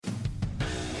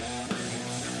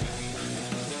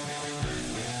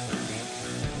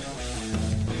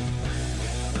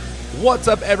What's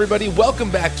up, everybody? Welcome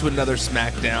back to another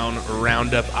SmackDown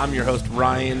Roundup. I'm your host,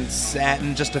 Ryan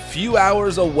Satin, just a few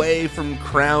hours away from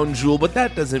Crown Jewel, but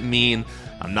that doesn't mean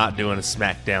I'm not doing a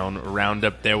SmackDown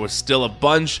Roundup. There was still a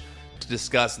bunch to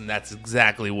discuss, and that's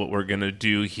exactly what we're going to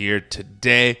do here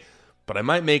today. But I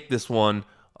might make this one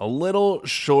a little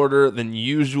shorter than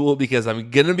usual because I'm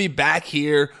going to be back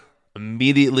here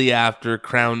immediately after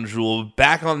Crown Jewel,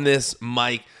 back on this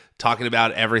mic, talking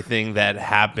about everything that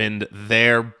happened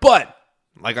there. But,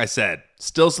 like I said,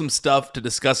 still some stuff to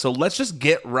discuss, so let's just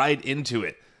get right into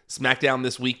it. SmackDown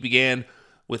this week began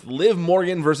with Liv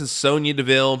Morgan versus Sonya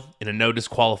Deville in a no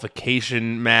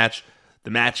disqualification match. The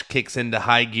match kicks into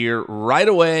high gear right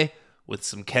away with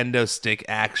some kendo stick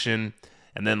action,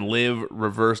 and then Liv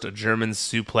reversed a German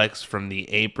suplex from the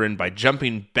apron by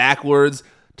jumping backwards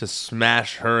to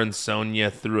smash her and Sonya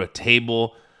through a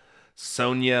table.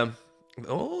 Sonya...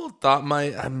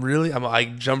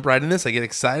 I jump right in this. I get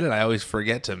excited. I always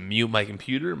forget to mute my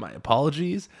computer. My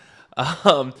apologies.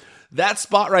 That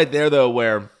spot right there, though,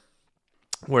 where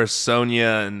Sonya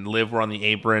and Liv were on the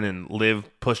apron and Liv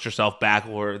pushed herself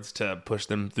backwards to push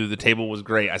them through the table was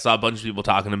great. I saw a bunch of people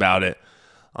talking about it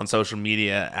on social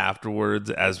media afterwards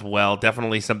as well.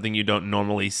 Definitely something you don't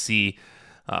normally see.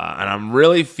 And I'm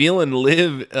really feeling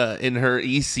Liv in her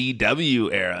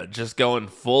ECW era, just going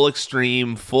full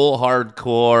extreme, full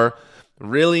hardcore,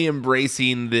 really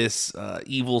embracing this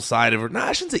evil side of her. No,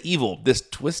 I shouldn't say evil, this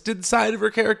twisted side of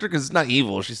her character, because it's not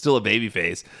evil. She's still a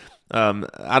babyface.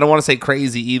 I don't want to say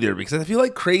crazy either, because I feel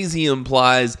like crazy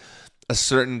implies a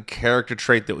certain character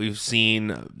trait that we've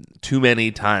seen too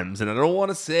many times. And I don't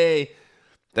want to say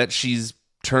that she's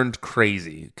turned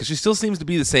crazy, because she still seems to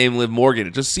be the same Liv Morgan.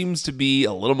 It just seems to be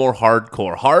a little more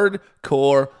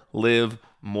hardcore Liv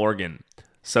Morgan.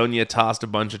 Sonya tossed a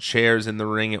bunch of chairs in the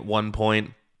ring at one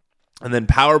point and then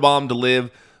powerbombed Liv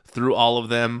through all of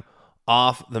them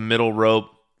off the middle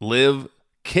rope. Liv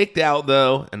kicked out,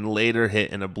 though, and later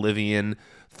hit an oblivion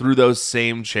through those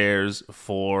same chairs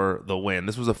for the win.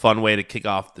 This was a fun way to kick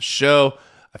off the show.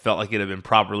 I felt like it had been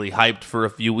properly hyped for a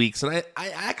few weeks, and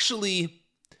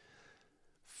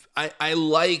I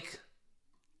like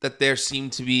that there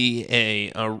seemed to be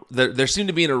there seemed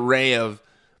to be an array of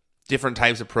different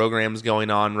types of programs going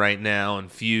on right now and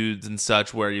feuds and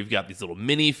such, where you've got these little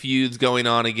mini feuds going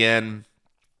on again,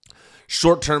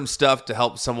 short-term stuff to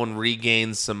help someone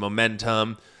regain some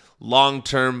momentum,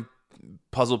 long-term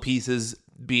puzzle pieces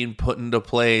being put into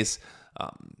place,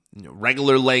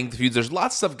 regular length feuds. There's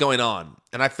lots of stuff going on,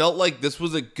 and I felt like this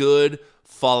was a good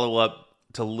follow-up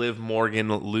to Liv Morgan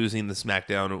losing the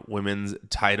SmackDown Women's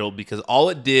title, because all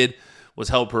it did was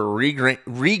help her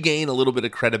regain a little bit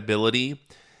of credibility,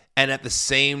 and at the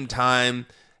same time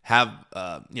have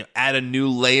add a new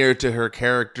layer to her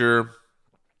character.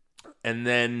 And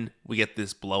then we get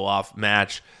this blow-off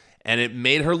match, and it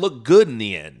made her look good in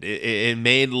the end. It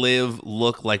made Liv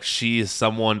look like she is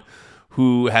someone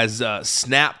who has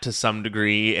snapped to some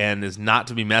degree and is not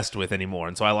to be messed with anymore,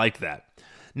 and so I liked that.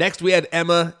 Next, we had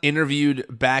Emma interviewed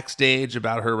backstage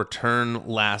about her return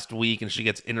last week, and she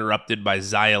gets interrupted by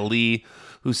Xia Li,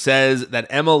 who says that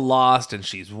Emma lost and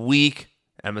she's weak.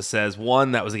 Emma says,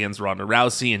 1, that was against Ronda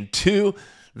Rousey, and 2,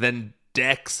 then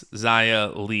decks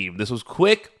Xia Li. This was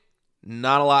quick,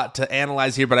 not a lot to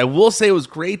analyze here, but I will say it was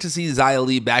great to see Xia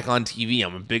Li back on TV.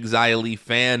 I'm a big Xia Li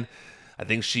fan. I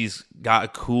think she's got a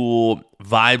cool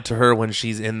vibe to her when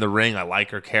she's in the ring. I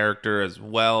like her character as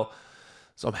well.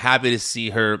 So I'm happy to see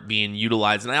her being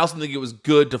utilized. And I also think it was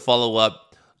good to follow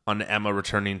up on Emma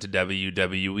returning to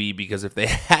WWE, because if they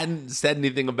hadn't said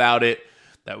anything about it,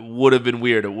 that would have been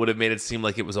weird. It would have made it seem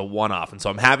like it was a one-off. And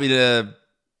so I'm happy that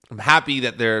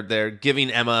they're giving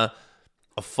Emma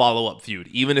a follow-up feud,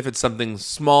 even if it's something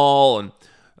small and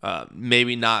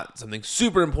maybe not something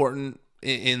super important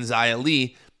in Xia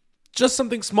Li, just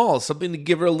something small, something to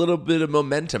give her a little bit of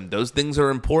momentum. Those things are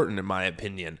important, in my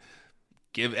opinion.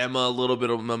 Give Emma a little bit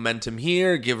of momentum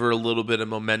here, give her a little bit of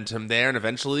momentum there, and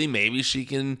eventually maybe she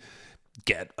can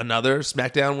get another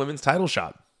SmackDown Women's title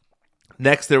shot.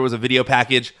 Next, there was a video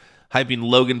package hyping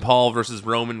Logan Paul versus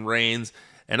Roman Reigns,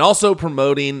 and also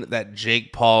promoting that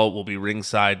Jake Paul will be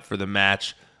ringside for the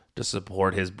match to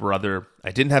support his brother.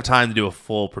 I didn't have time to do a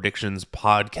full predictions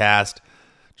podcast.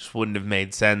 Just wouldn't have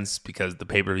made sense, because the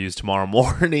pay-per-view is tomorrow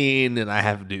morning,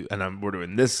 and we're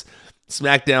doing this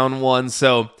SmackDown one,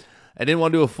 so I didn't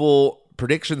want to do a full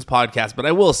predictions podcast. But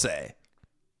I will say,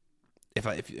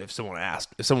 if someone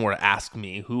were to ask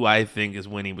me who I think is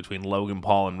winning between Logan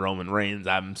Paul and Roman Reigns,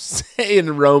 I'm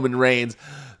saying Roman Reigns.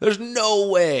 There's no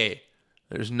way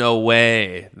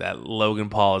that Logan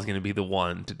Paul is going to be the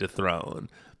one to dethrone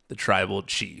the tribal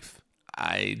chief.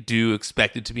 I do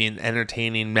expect it to be an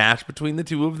entertaining match between the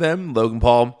two of them. Logan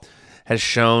Paul has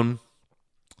shown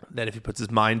that if he puts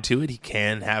his mind to it, he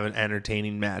can have an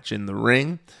entertaining match in the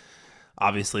ring.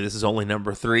 Obviously, this is only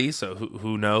number 3, so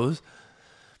who knows?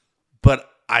 But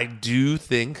I do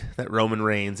think that Roman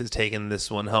Reigns is taking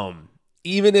this one home.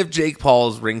 Even if Jake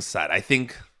Paul's ringside, I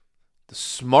think the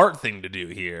smart thing to do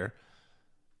here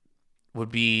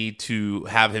would be to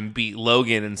have him beat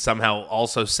Logan and somehow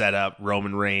also set up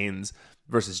Roman Reigns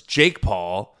versus Jake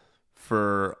Paul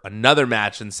for another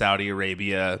match in Saudi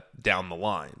Arabia down the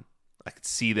line. I could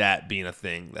see that being a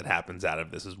thing that happens out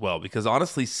of this as well. Because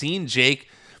honestly, seeing Jake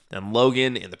and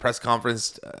Logan in the press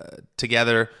conference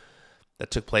together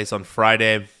that took place on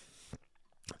Friday,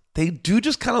 they do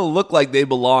just kind of look like they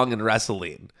belong in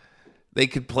wrestling. They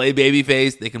could play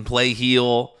babyface. They can play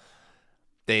heel.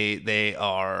 They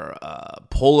are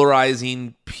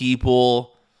polarizing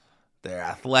people. They're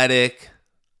athletic.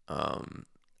 And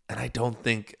I don't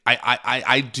think...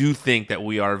 I do think that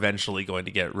we are eventually going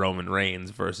to get Roman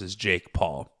Reigns versus Jake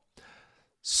Paul.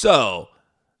 So,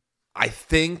 I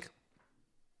think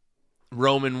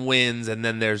Roman wins, and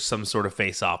then there's some sort of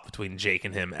face-off between Jake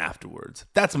and him afterwards.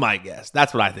 That's my guess.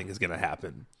 That's what I think is going to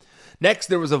happen. Next,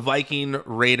 there was a Viking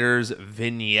Raiders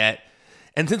vignette.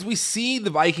 And since we see the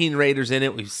Viking Raiders in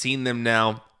it, we've seen them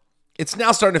now, it's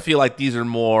now starting to feel like these are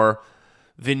more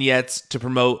vignettes to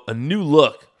promote a new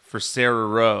look for Sarah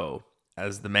Rowe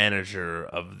as the manager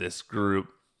of this group.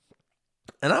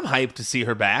 And I'm hyped to see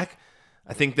her back.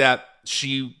 I think that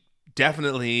she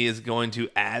definitely is going to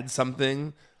add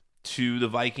something to the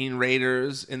Viking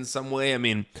Raiders in some way. I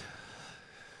mean,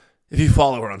 if you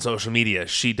follow her on social media,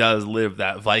 she does live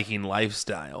that Viking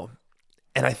lifestyle.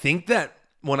 And I think that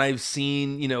when I've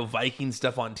seen, Viking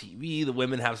stuff on TV, the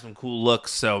women have some cool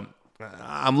looks. So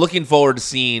I'm looking forward to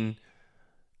seeing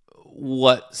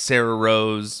what Sarah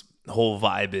Rowe's whole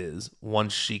vibe is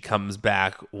once she comes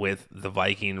back with the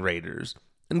Viking Raiders.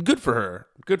 And good for her.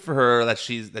 Good for her that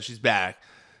she's back.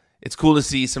 It's cool to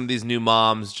see some of these new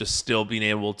moms just still being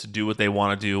able to do what they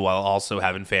want to do while also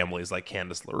having families like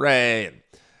Candice LeRae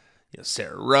and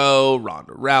Sarah Rowe,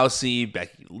 Ronda Rousey,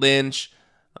 Becky Lynch.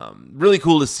 Really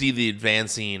cool to see the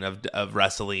advancing of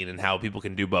wrestling and how people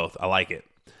can do both. I like it.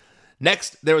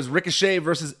 Next, there was Ricochet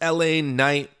versus LA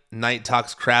Knight. Knight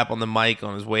talks crap on the mic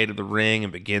on his way to the ring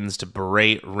and begins to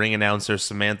berate ring announcer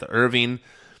Samantha Irving.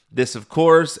 This, of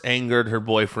course, angered her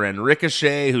boyfriend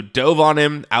Ricochet, who dove on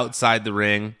him outside the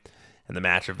ring. And the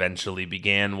match eventually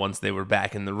began once they were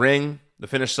back in the ring. The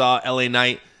finish saw LA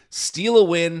Knight steal a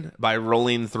win by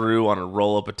rolling through on a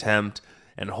roll-up attempt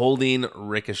and holding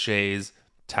Ricochet's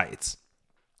tights.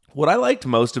 What I liked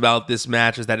most about this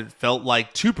match is that it felt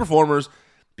like two performers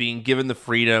being given the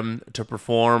freedom to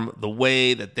perform the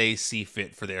way that they see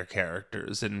fit for their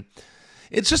characters. And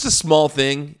it's just a small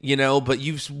thing, but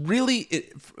you've really,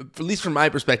 at least from my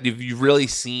perspective, you've really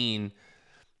seen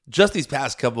just these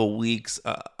past couple of weeks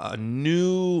a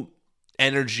new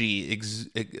energy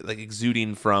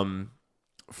exuding from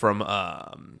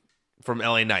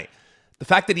LA Knight. The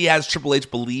fact that he has Triple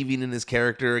H believing in his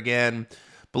character again,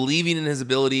 believing in his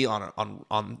ability on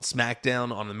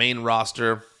SmackDown, on the main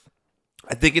roster,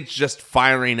 I think it's just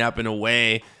firing up in a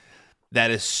way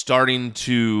that is starting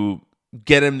to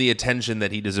get him the attention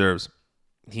that he deserves.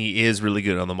 He is really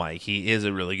good on the mic. He is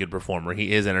a really good performer.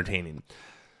 He is entertaining.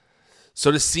 So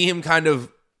to see him kind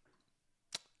of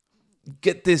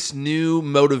get this new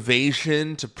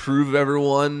motivation to prove to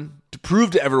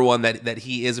everyone that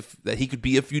he could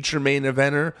be a future main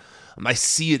eventer, I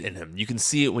see it in him. You can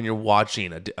see it when you're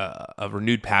watching a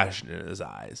renewed passion in his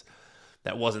eyes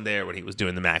that wasn't there when he was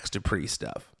doing the Max Dupree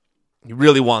stuff. He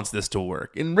really wants this to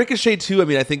work. In Ricochet too,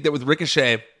 I think that with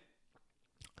Ricochet,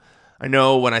 I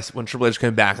know when Triple H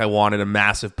came back, I wanted a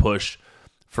massive push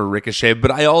for Ricochet, but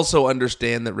I also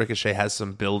understand that Ricochet has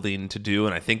some building to do,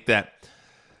 and I think that,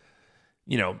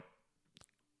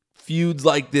 feuds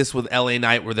like this with LA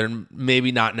Knight where they're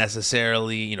maybe not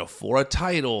necessarily, for a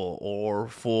title or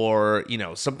for,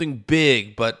 something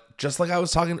big, but just like I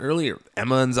was talking earlier,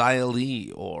 Emma and Xia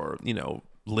Li or,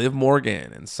 Liv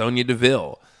Morgan and Sonya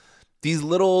Deville, these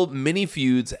little mini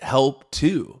feuds help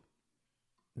too.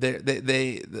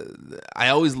 I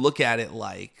always look at it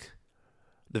like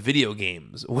the video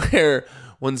games where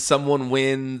when someone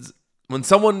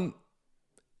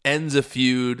ends a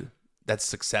feud that's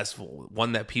successful,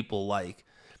 one that people like,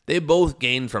 they both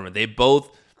gain from it. They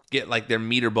both get like their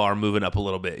meter bar moving up a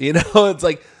little bit. It's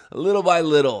like little by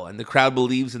little, and the crowd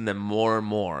believes in them more and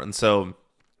more. And so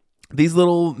these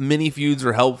little mini feuds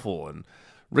are helpful. And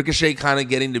Ricochet kind of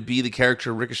getting to be the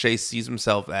character Ricochet sees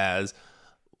himself as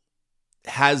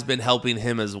has been helping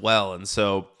him as well. And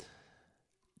so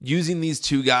using these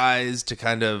two guys to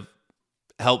kind of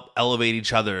help elevate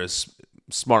each other is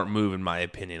a smart move, in my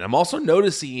opinion. I'm also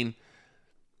noticing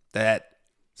that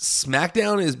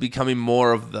SmackDown is becoming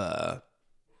more of the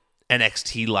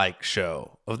NXT-like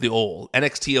show of the old,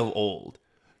 NXT of old.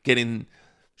 Getting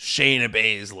Shayna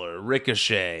Baszler,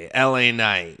 Ricochet, LA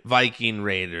Knight, Viking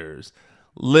Raiders,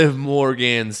 Liv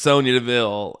Morgan, Sonya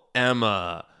Deville,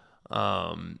 Emma,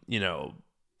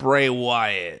 Bray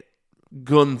Wyatt,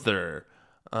 Gunther,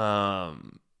 a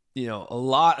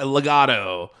lot of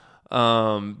Legato.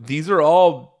 These are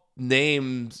all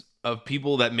names of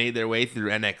people that made their way through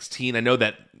NXT. And I know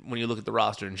that when you look at the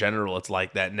roster in general, it's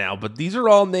like that now. But these are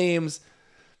all names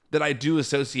that I do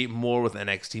associate more with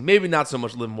NXT. Maybe not so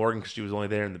much Liv Morgan because she was only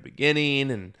there in the beginning,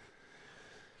 and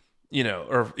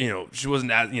she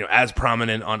wasn't as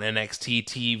prominent on NXT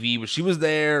TV, but she was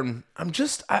there. I'm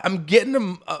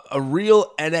getting a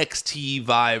real NXT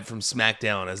vibe from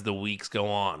SmackDown as the weeks go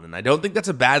on, and I don't think that's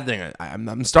a bad thing.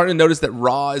 I'm starting to notice that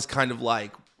Raw is kind of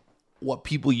like what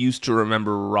people used to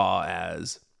remember Raw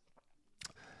as.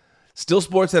 Still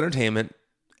sports entertainment,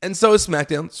 and so is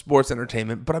SmackDown, sports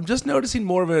entertainment, but I'm just noticing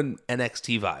more of an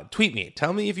NXT vibe. Tweet me.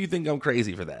 Tell me if you think I'm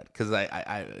crazy for that, because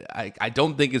I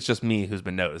don't think it's just me who's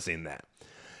been noticing that.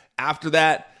 After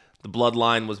that, the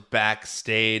Bloodline was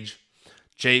backstage.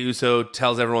 Jey Uso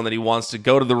tells everyone that he wants to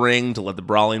go to the ring to let the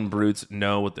Brawling Brutes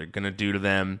know what they're going to do to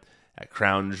them at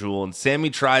Crown Jewel. And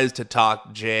Sammy tries to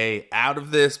talk Jey out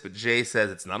of this, but Jey says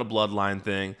it's not a Bloodline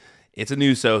thing. It's an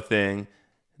Uso thing.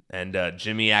 And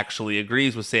Jimmy actually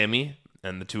agrees with Sammy,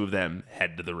 and the two of them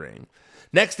head to the ring.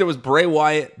 Next, there was Bray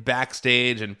Wyatt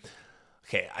backstage, and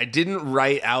I didn't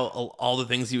write out all the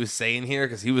things he was saying here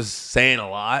because he was saying a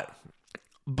lot,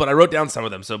 but I wrote down some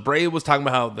of them. So Bray was talking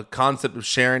about how the concept of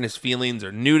sharing his feelings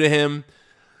are new to him,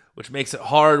 which makes it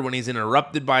hard when he's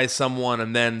interrupted by someone,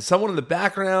 and then someone in the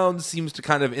background seems to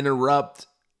kind of interrupt,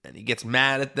 and he gets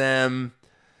mad at them.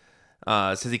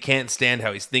 Says he can't stand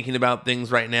how he's thinking about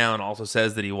things right now, and also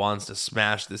says that he wants to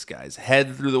smash this guy's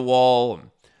head through the wall.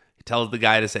 He tells the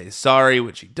guy to say sorry,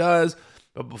 which he does.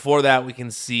 But before that, we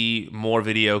can see more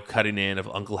video cutting in of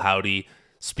Uncle Howdy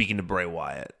speaking to Bray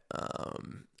Wyatt.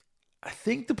 I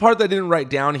think the part that I didn't write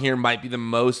down here might be the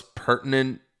most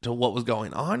pertinent to what was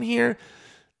going on here.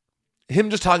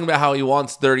 Him just talking about how he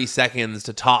wants 30 seconds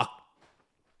to talk.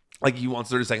 Like he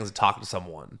wants 30 seconds to talk to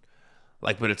someone.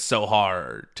 But it's so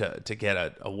hard to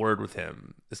get a word with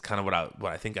him is kind of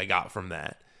what I think I got from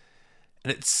that.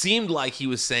 And it seemed like he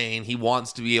was saying he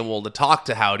wants to be able to talk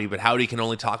to Howdy, but Howdy can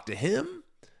only talk to him?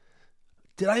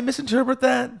 Did I misinterpret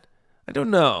that? I don't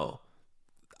know.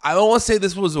 I don't want to say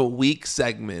this was a weak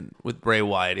segment with Bray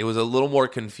Wyatt. It was a little more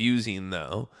confusing,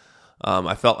 though.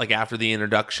 I felt like after the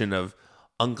introduction of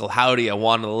Uncle Howdy, I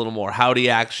wanted a little more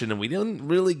Howdy action, and we didn't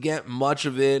really get much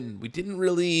of it, and we didn't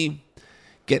really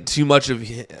get too much of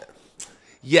it.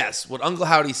 Yes, what Uncle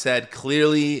Howdy said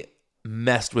clearly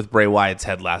messed with Bray Wyatt's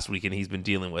head last week, and he's been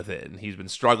dealing with it, and he's been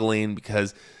struggling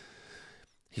because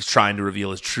he's trying to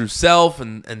reveal his true self,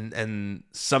 and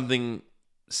something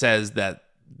says that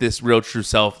this real true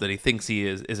self that he thinks he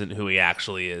is isn't who he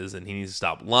actually is, and he needs to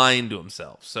stop lying to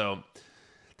himself. So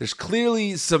there's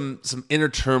clearly some inner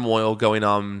turmoil going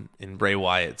on in Bray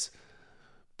Wyatt's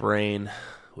brain,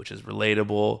 which is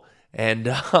relatable. And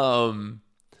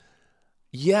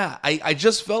I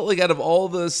just felt like out of all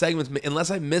the segments,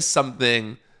 unless I missed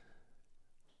something,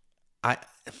 I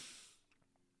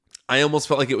almost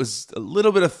felt like it was a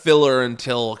little bit of filler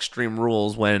until Extreme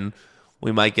Rules, when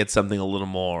we might get something a little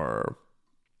more,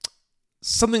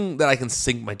 something that I can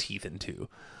sink my teeth into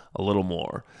a little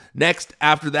more. Next,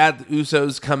 after that, the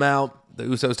Usos come out. The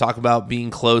Usos talk about being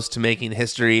close to making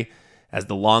history as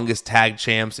the longest tag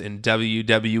champs in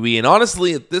WWE. And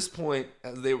honestly, at this point,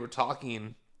 as they were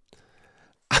talking,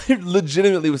 I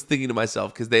legitimately was thinking to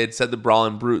myself, because they had said the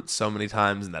Brawling Brutes so many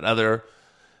times in that other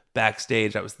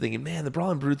backstage, I was thinking, man, the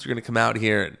Brawling Brutes are going to come out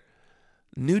here, and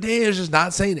New Day is just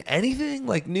not saying anything.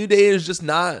 Like, New Day is just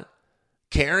not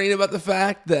caring about the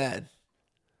fact that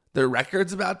their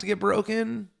record's about to get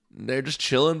broken. They're just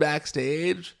chilling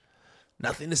backstage.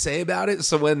 Nothing to say about it.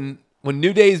 So when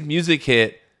New Day's music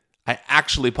hit, I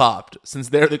actually popped, since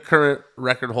they're the current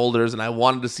record holders, and I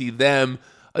wanted to see them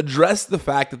address the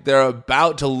fact that they're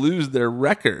about to lose their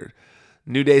record.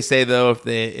 New Day say, though, if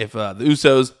the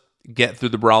Usos get through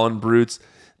the Brawling Brutes,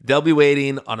 they'll be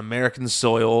waiting on American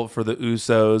soil for the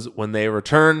Usos when they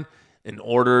return in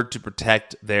order to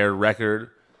protect their record.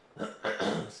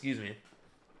 Excuse me.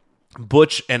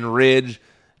 Butch and Ridge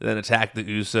then attack the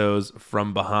Usos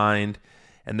from behind,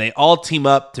 and they all team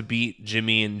up to beat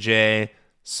Jimmy and Jey.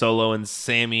 Solo and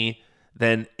Sammy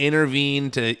then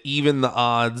intervene to even the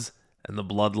odds and the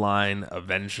bloodline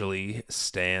eventually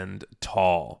stand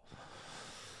tall.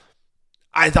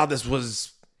 I thought this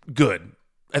was good.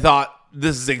 I thought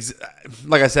this is,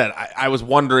 like I said, I was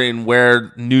wondering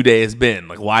where New Day has been,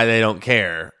 like why they don't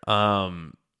care.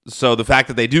 So the fact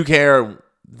that they do care,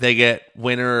 they get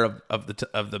winner of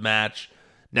the match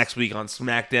next week on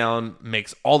SmackDown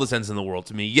makes all the sense in the world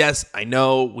to me. Yes, I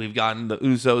know we've gotten the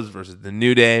Usos versus the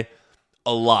New Day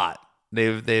a lot.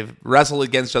 They've wrestled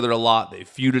against each other a lot. They've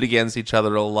feuded against each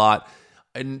other a lot.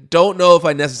 I don't know if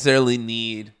I necessarily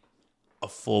need a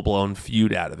full-blown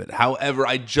feud out of it. However,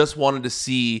 I just wanted to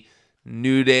see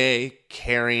New Day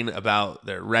caring about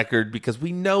their record because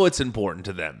we know it's important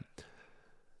to them.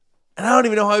 And I don't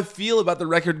even know how I feel about the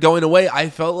record going away. I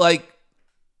felt like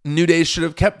New Day should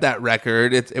have kept that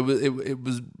record. It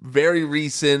was very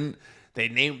recent.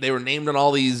 They were named on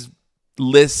all these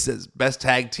lists as best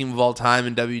tag team of all time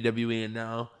in WWE, and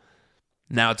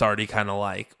now it's already kind of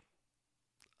like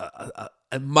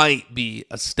it might be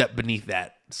a step beneath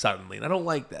that suddenly, and I don't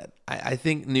like that. I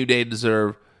think New Day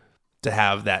deserve to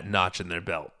have that notch in their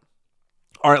belt.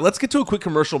 All right, let's get to a quick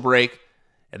commercial break,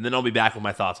 and then I'll be back with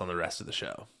my thoughts on the rest of the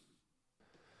show.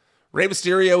 Rey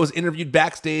Mysterio was interviewed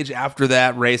backstage after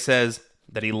that. Rey says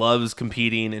that he loves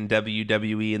competing in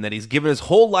WWE and that he's given his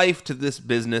whole life to this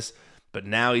business, but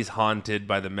now he's haunted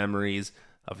by the memories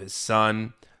of his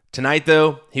son. Tonight,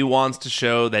 though, he wants to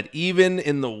show that even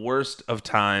in the worst of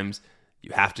times,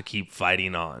 you have to keep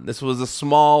fighting on. This was a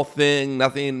small thing,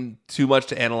 nothing too much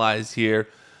to analyze here,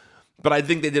 but I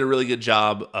think they did a really good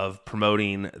job of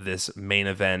promoting this main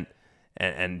event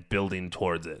and building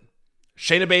towards it.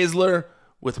 Shayna Baszler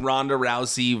with Ronda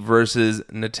Rousey versus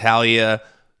Natalya.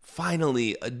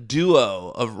 Finally, a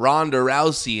duo of Ronda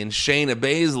Rousey and Shayna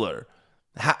Baszler.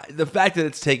 The fact that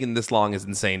it's taken this long is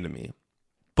insane to me.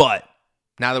 But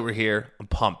now that we're here, I'm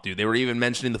pumped, dude. They were even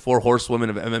mentioning the 4 horsewomen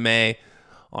of MMA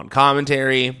on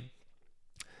commentary.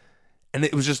 And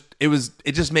it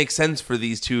just makes sense for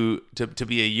these two to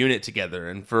be a unit together.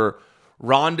 And for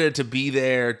Ronda to be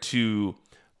there to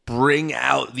bring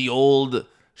out the old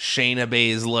Shayna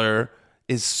Baszler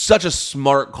is such a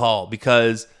smart call,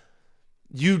 because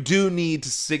you do need to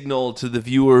signal to the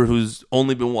viewer who's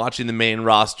only been watching the main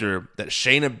roster that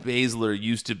Shayna Baszler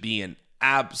used to be an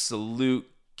absolute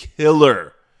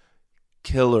killer.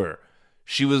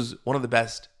 She was one of the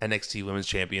best NXT Women's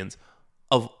Champions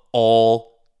of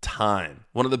all time.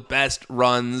 One of the best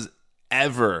runs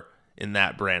ever in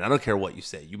that brand. I don't care what you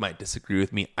say. You might disagree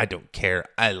with me. I don't care.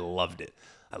 I loved it.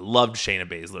 I loved Shayna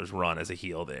Baszler's run as a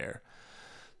heel there.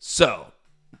 So,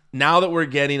 now that we're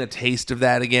getting a taste of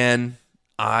that again,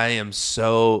 I am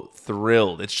so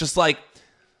thrilled. It's just like,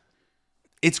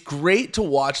 it's great to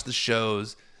watch the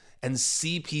shows and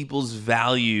see people's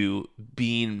value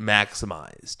being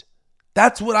maximized.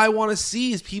 That's what I want to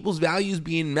see, is people's values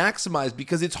being maximized,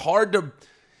 because it's hard to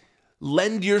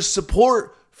lend your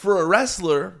support for a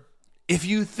wrestler if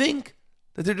you think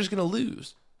that they're just going to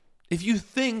lose. If you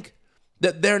think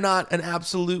that they're not an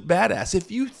absolute badass.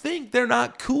 If you think they're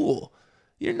not cool,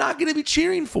 you're not going to be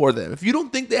cheering for them. If you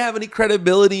don't think they have any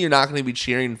credibility, you're not going to be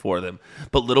cheering for them.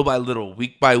 But little by little,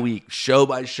 week by week, show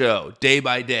by show, day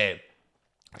by day,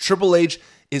 Triple H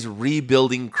is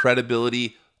rebuilding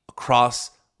credibility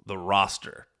across the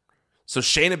roster. So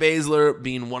Shayna Baszler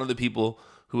being one of the people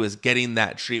who is getting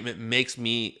that treatment makes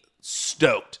me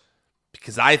stoked,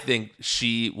 because I think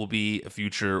she will be a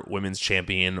future women's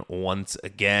champion once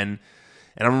again.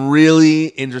 And I'm really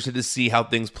interested to see how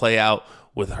things play out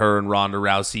with her and Ronda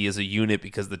Rousey as a unit,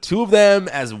 because the two of them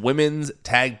as women's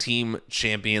tag team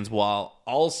champions, while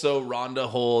also Ronda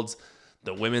holds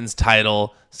the women's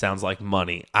title, sounds like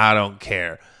money. I don't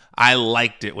care. I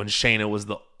liked it when Shayna was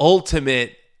the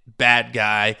ultimate bad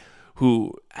guy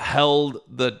who held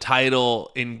the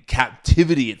title in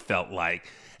captivity, it felt like.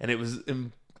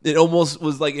 And it almost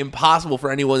was like impossible for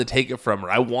anyone to take it from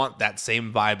her. I want that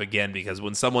same vibe again, because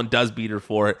when someone does beat her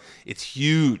for it, it's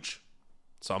huge.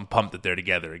 So I'm pumped that they're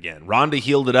together again. Ronda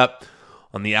healed it up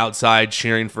on the outside,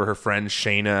 cheering for her friend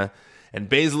Shayna. And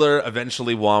Baszler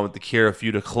eventually won with the Kira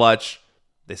Fuda clutch.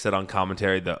 They said on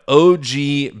commentary, the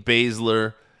OG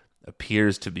Baszler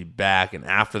appears to be back. And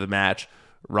after the match,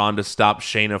 Ronda stops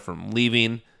Shayna from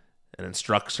leaving and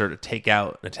instructs her to take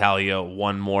out Natalya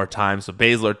one more time. So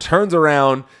Baszler turns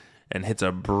around and hits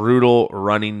a brutal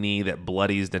running knee that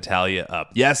bloodies Natalya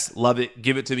up. Yes, love it.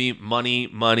 Give it to me. Money,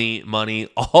 money, money.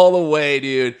 All the way,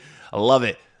 dude. I love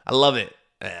it.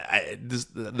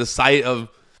 The sight of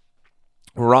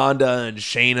Ronda and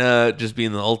Shayna just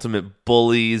being the ultimate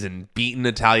bullies and beating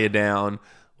Natalya down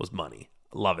was money.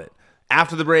 Love it.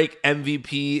 After the break,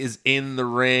 MVP is in the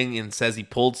ring and says he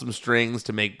pulled some strings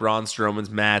to make Braun Strowman's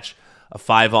match a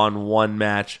 5-on-1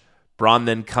 match. Braun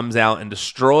then comes out and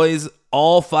destroys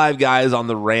all 5 guys on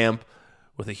the ramp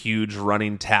with a huge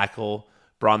running tackle.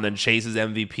 Braun then chases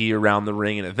MVP around the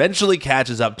ring and eventually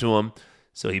catches up to him.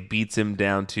 So he beats him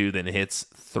down 2, then hits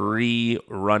 3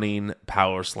 running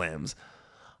power slams.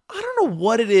 I don't know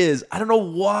what it is. I don't know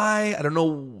why. I don't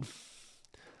know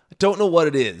what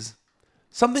it is.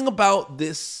 Something about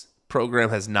this program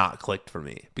has not clicked for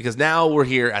me, because now we're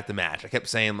here at the match. I kept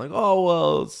saying like, oh,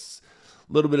 well, it's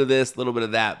a little bit of this, a little bit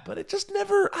of that, but it just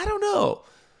never, I don't know.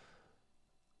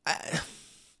 I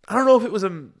don't know if it was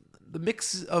the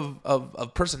mix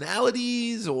of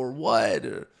personalities or what,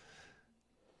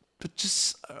 but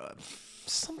just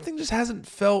something just hasn't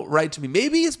felt right to me.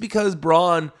 Maybe it's because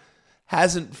Braun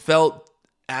hasn't felt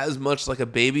as much like a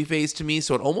babyface to me,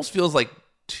 so it almost feels like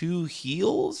 2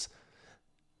 heels.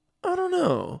 I don't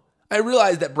know. I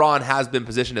realize that Braun has been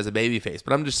positioned as a babyface,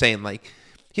 but I'm just saying, like,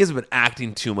 he hasn't been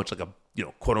acting too much like a,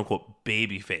 quote unquote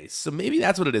babyface. So maybe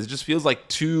that's what it is. It just feels like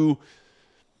two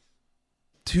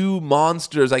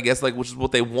monsters, I guess, like, which is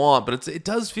what they want, but it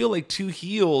does feel like 2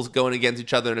 heels going against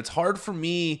each other, and it's hard for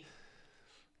me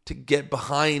to get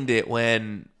behind it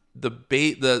when the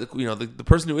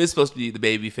person who is supposed to be the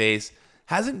babyface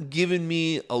hasn't given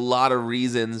me a lot of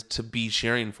reasons to be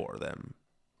cheering for them.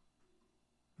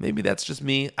 Maybe that's just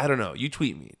me. I don't know. You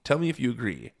tweet me. Tell me if you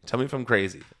agree. Tell me if I'm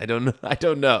crazy. I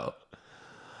don't know.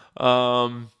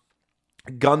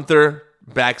 Gunther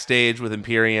backstage with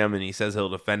Imperium, and he says he'll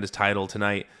defend his title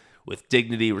tonight with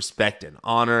dignity, respect, and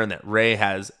honor, and that Rey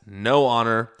has no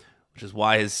honor, which is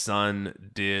why his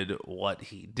son did what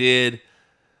he did.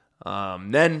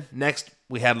 Then next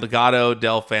we had Legado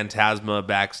del Fantasma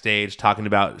backstage talking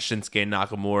about Shinsuke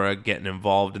Nakamura getting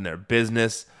involved in their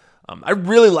business. I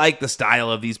really like the style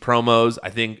of these promos. I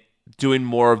think doing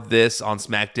more of this on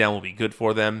SmackDown will be good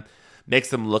for them. Makes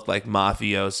them look like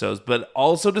mafiosos, but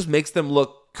also just makes them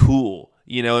look cool.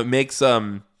 It makes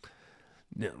rolling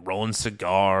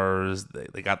cigars.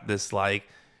 They got this like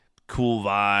cool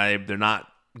vibe. They're not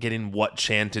getting what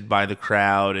chanted by the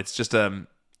crowd. It's just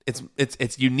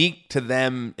it's unique to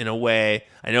them in a way.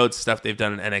 I know it's stuff they've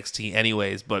done in NXT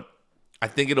anyways, but I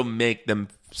think it'll make them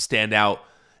stand out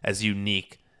as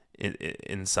unique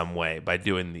in some way by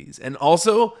doing these. And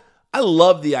also, I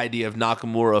love the idea of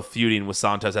Nakamura feuding with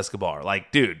Santos Escobar.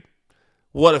 Like, dude,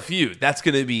 what a feud. That's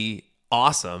going to be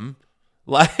awesome.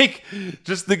 Like,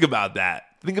 just think about that.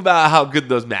 Think about how good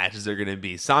those matches are going to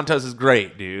be. Santos is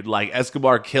great, dude. Like,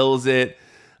 Escobar kills it.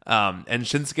 And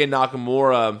Shinsuke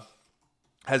Nakamura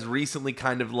has recently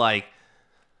kind of like,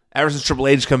 ever since Triple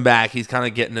H come back, he's kind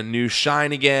of getting a new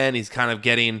shine again. He's kind of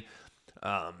getting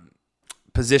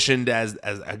positioned as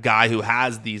a guy who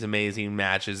has these amazing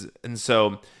matches. And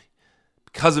so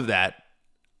because of that,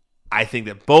 I think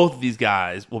that both of these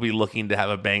guys will be looking to have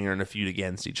a banger and a feud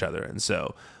against each other. And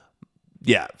so,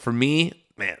 yeah, for me,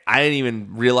 man, I didn't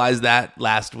even realize that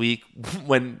last week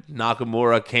when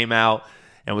Nakamura came out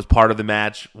and was part of the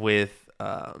match with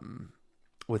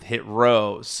Hit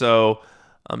Row. So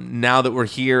now that we're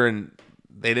here and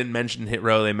they didn't mention Hit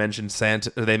Row, they mentioned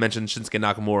Shinsuke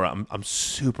Nakamura. I'm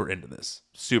super into this.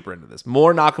 Super into this.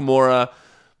 More Nakamura,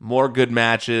 more good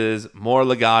matches, more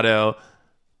Legado.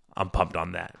 I'm pumped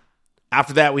on that.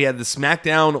 After that, we had the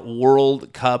SmackDown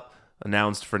World Cup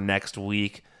announced for next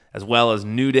week, as well as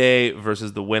New Day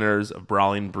versus the winners of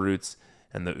Brawling Brutes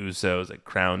and the Usos at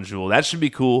Crown Jewel. That should be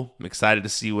cool. I'm excited to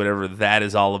see whatever that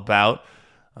is all about.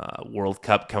 World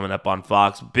Cup coming up on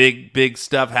Fox. Big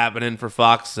stuff happening for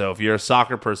Fox. So if you're a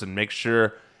soccer person, make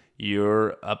sure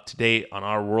you're up to date on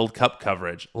our World Cup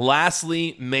coverage.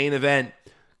 Lastly, main event,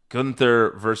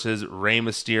 Gunther versus Rey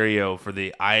Mysterio for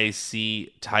the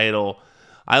IC title.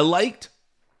 I liked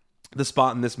the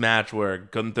spot in this match where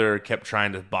Gunther kept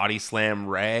trying to body slam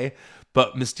Rey,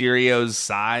 but Mysterio's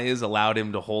size allowed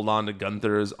him to hold on to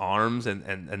Gunther's arms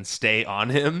and stay on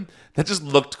him. That just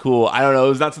looked cool. I don't know. It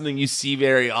was not something you see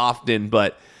very often,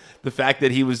 but the fact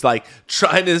that he was like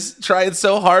trying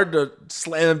so hard to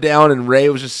slam him down and Rey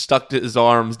was just stuck to his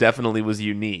arms definitely was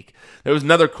unique. There was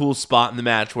another cool spot in the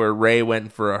match where Rey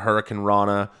went for a Hurricane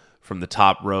Rana from the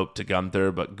top rope to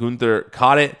Gunther, but Gunther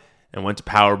caught it and went to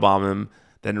powerbomb him.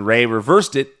 Then Rey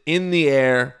reversed it in the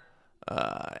air,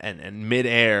 and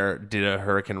mid-air did a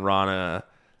Hurricane Rana.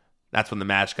 That's when the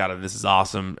match got a "This is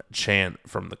awesome" chant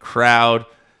from the crowd.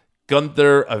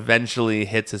 Gunther eventually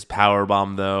hits his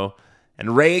powerbomb, though,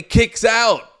 and Rey kicks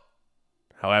out.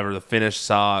 However, the finish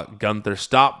saw Gunther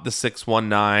stop the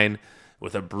 619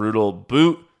 with a brutal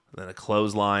boot, and then a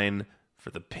clothesline for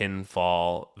the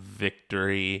pinfall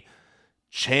victory.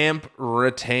 Champ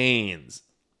retains.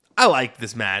 I liked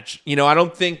this match. I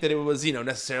don't think that it was,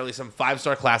 necessarily some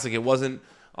 5-star classic. It wasn't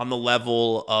on the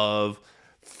level of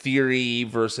Theory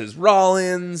versus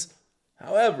Rollins.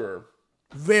 However,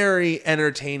 very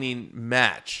entertaining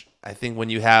match. I think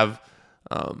when you have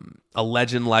a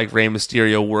legend like Rey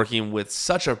Mysterio working with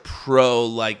such a pro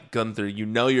like Gunther,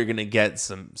 you're going to get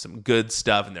some good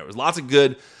stuff. And there was lots of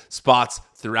good spots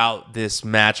throughout this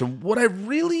match. And what I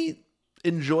really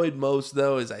enjoyed most,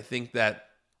 though, is I think that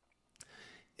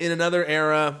in another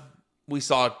era, we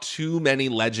saw too many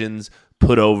legends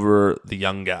put over the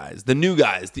young guys, the new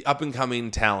guys, the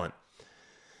up-and-coming talent.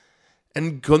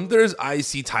 And Gunther's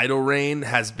IC title reign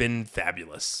has been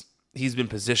fabulous. He's been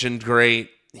positioned great.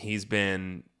 He's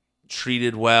been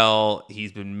treated well.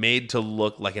 He's been made to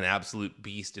look like an absolute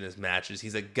beast in his matches.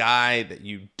 He's a guy that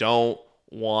you don't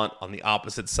want on the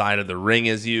opposite side of the ring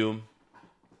as you.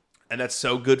 And that's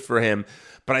so good for him.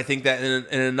 But I think that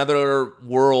in another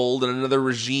world, in another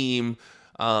regime,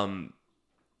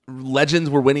 legends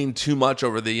were winning too much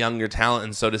over the younger talent.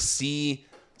 And so to see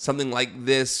something like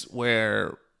this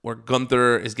where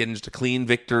Gunther is getting just a clean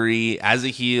victory as a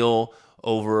heel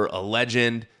over a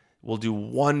legend will do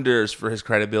wonders for his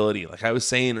credibility. Like I was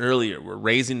saying earlier, we're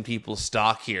raising people's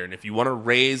stock here. And if you want to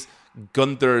raise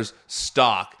Gunther's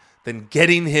stock, then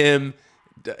getting him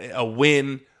a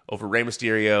win over Rey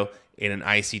Mysterio in an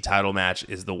IC title match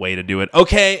is the way to do it.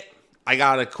 Okay, I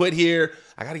got to quit here.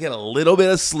 I got to get a little bit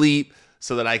of sleep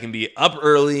so that I can be up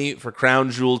early for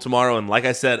Crown Jewel tomorrow. And like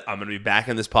I said, I'm going to be back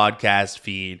in this podcast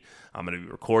feed. I'm going to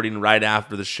be recording right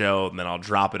after the show, and then I'll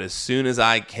drop it as soon as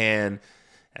I can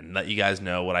and let you guys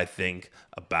know what I think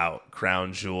about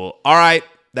Crown Jewel. All right,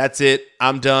 that's it.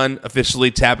 I'm done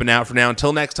officially tapping out for now.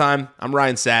 Until next time, I'm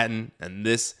Ryan Satin, and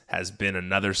this has been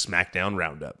another SmackDown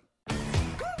Roundup.